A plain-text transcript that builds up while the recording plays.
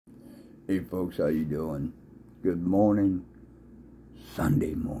Hey folks, how you doing? Good morning,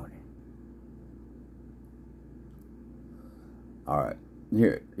 Sunday morning. Alright,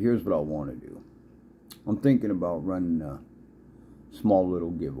 here's what I want to do. I'm thinking about running a small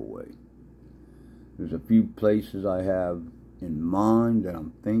little giveaway. There's a few places I have in mind that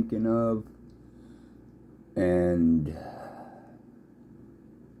I'm thinking of, and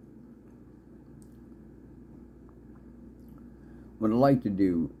what I'd like to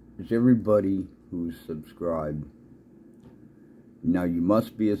do is everybody who's subscribed, now you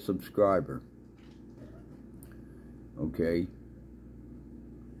must be a subscriber, okay?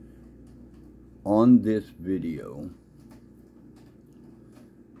 On this video,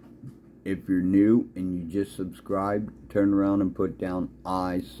 if you're new and you just subscribed, turn around and put down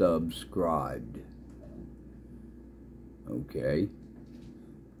I subscribed. Okay?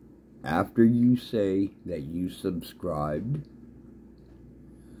 After you say that you subscribed,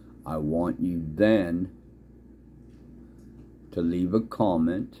 I want you then to leave a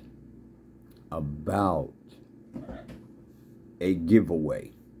comment about a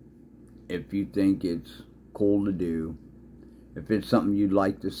giveaway. If you think it's cool to do, if it's something you'd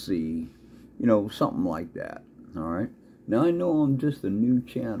like to see, you know, something like that. Alright? Now I know I'm just a new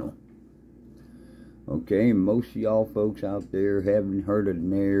channel. Okay, most of y'all folks out there haven't heard a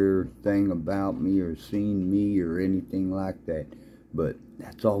near thing about me or seen me or anything like that. But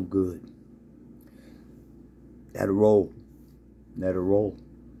that's all good. That'll roll. That'll roll.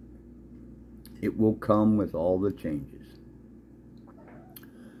 It will come with all the changes.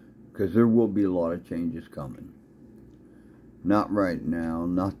 Because there will be a lot of changes coming. Not right now,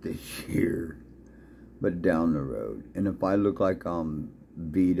 not this year, but down the road. And if I look like I'm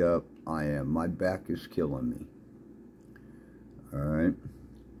beat up, I am. My back is killing me. Alright?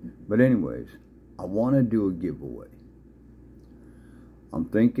 But anyways, I want to do a giveaway. I'm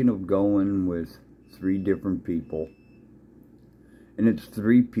thinking of going with 3 different people. And it's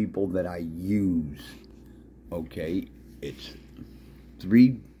 3 people that I use. Okay? It's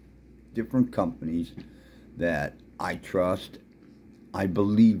 3 different companies that I trust, I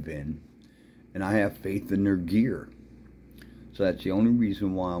believe in, and I have faith in their gear. So that's the only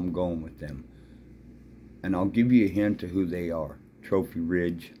reason why I'm going with them. And I'll give you a hint to who they are. Trophy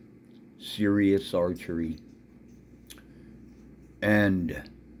Ridge, Sirius Archery, and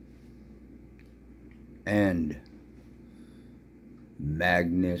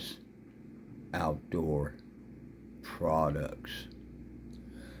Magnus Outdoor Products.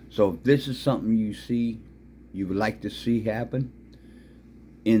 So if this is something you would like to see happen,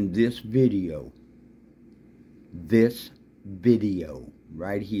 in this video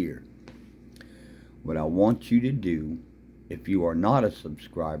right here, what I want you to do, if you are not a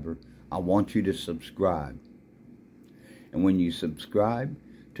subscriber, I want you to subscribe. And when you subscribe,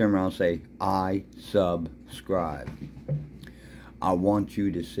 turn around and say, I subscribe. I want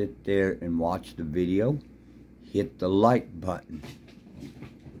you to sit there and watch the video, hit the like button,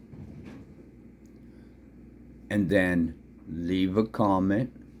 and then leave a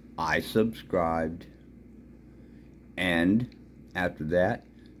comment, I subscribed, and after that,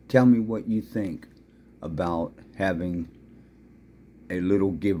 tell me what you think about having a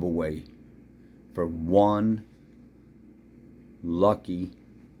little giveaway for one lucky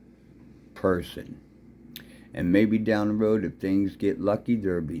person. And maybe down the road, if things get lucky,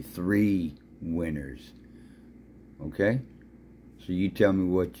 there'll be 3 winners. Okay? So you tell me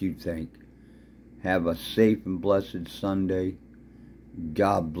what you think. Have a safe and blessed Sunday.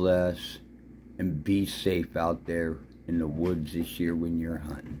 God bless. And be safe out there in the woods this year when you're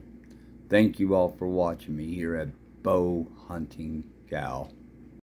hunting. Thank you all for watching me here at Bow Hunting Gal.